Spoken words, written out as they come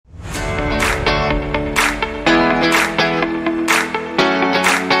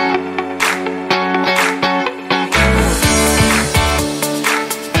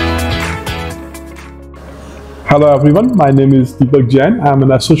Hello everyone, my name is Deepak Jain. I am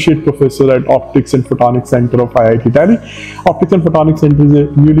an Associate Professor at Optics and Photonics Centre of IIT Delhi. Optics and Photonics Centre is a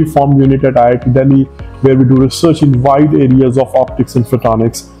newly formed unit at IIT Delhi where we do research in wide areas of optics and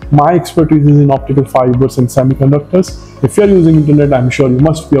photonics. My expertise is in optical fibers and semiconductors. If you are using internet, I am sure you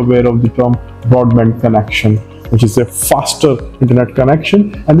must be aware of the term broadband connection, which is a faster internet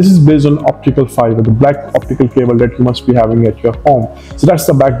connection, and this is based on optical fiber, the black optical cable that you must be having at your home. So that's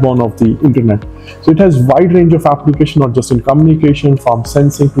the backbone of the internet. So it has wide range of application, not just in communication, from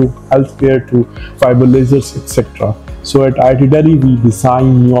sensing to healthcare to fiber lasers, etc. So at IIT Delhi, we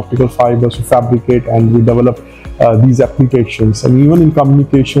design new optical fibers, we fabricate and we develop these applications. And even in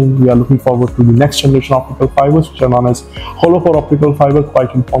communication, we are looking forward to the next generation optical fibers, which are known as hollow core optical fiber,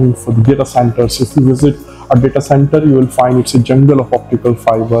 quite important for the data centers. If you visit a data center, you will find it's a jungle of optical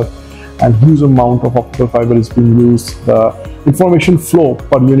fiber, and huge amount of optical fiber is being used. The information flow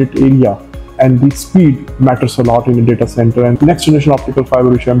per unit area and the speed matters a lot in a data center. And next generation optical fiber,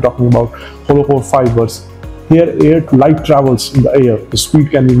 which I'm talking about, hollow core fibers. Here, light travels in the air. The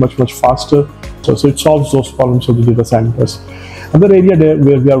speed can be much faster. So it solves those problems of the data centers. Another area there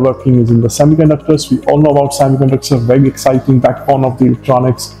where we are working is in the semiconductors. We all know about semiconductors, very exciting backbone of the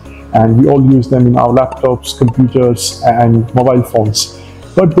electronics, and we all use them in our laptops, computers, and mobile phones.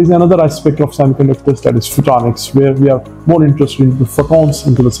 But there's another aspect of semiconductors, that is photonics, where we are more interested in the photons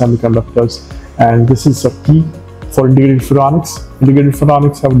into the semiconductors, and this is a key for integrated photonics. Integrated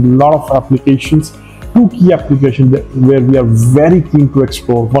photonics have a lot of applications. Two key applications where we are very keen to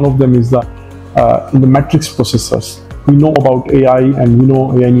explore. One of them is in the matrix processors. We know about AI, and we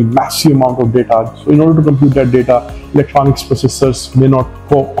know AI needs massive amount of data. So in order to compute that data, electronics processors may not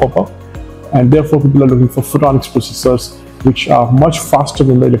cope up, and therefore people are looking for photonics processors, which are much faster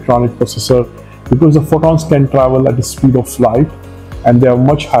than the electronic processor, because the photons can travel at the speed of light and they have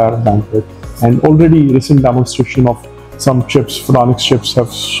much higher bandwidth. And already recent demonstration of some chips, photonics chips,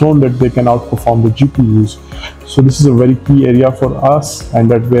 have shown that they can outperform the GPUs. So this is a very key area for us, and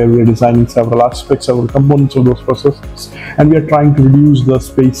that where we are designing several aspects, several components of those processors, and we are trying to reduce the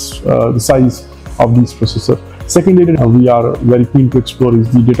space, the size of these processors. Second area we are very keen to explore is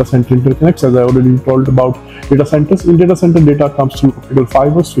the data center interconnects. As I already told about data centers, in data center data comes through optical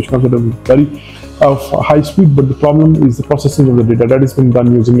fibers, which comes at a very high speed, but the problem is the processing of the data that is being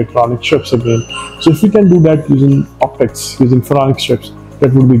done using electronic chips again. So if we can do that using optics, using photonics chips,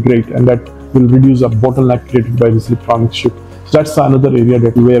 that would be great, and that will reduce a bottleneck created by this electronic chip. So that's another area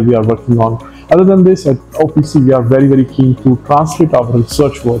where we are working on. Other than this, at OPC we are very keen to translate our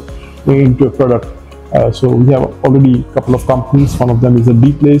research work into a product. So we have already a couple of companies. One of them is a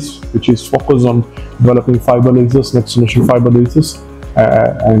DPlace, which is focused on developing fiber lasers, next generation fiber lasers,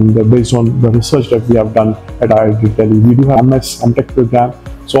 and based on the research that we have done at IIT Delhi. We do have MS MTech program,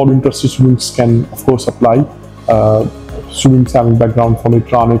 so all interested students can of course apply. Students having background from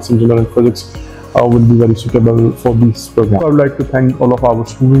electronics, engineering, physics will be very suitable for this program. So I would like to thank all of our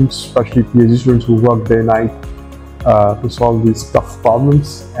students, especially PhD students who work day and night to solve these tough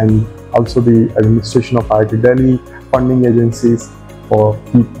problems, and also the administration of IIT Delhi, funding agencies for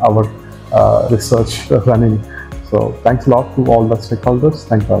keep our research running. So thanks a lot to all the stakeholders.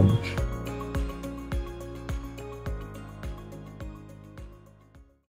 Thank you very much.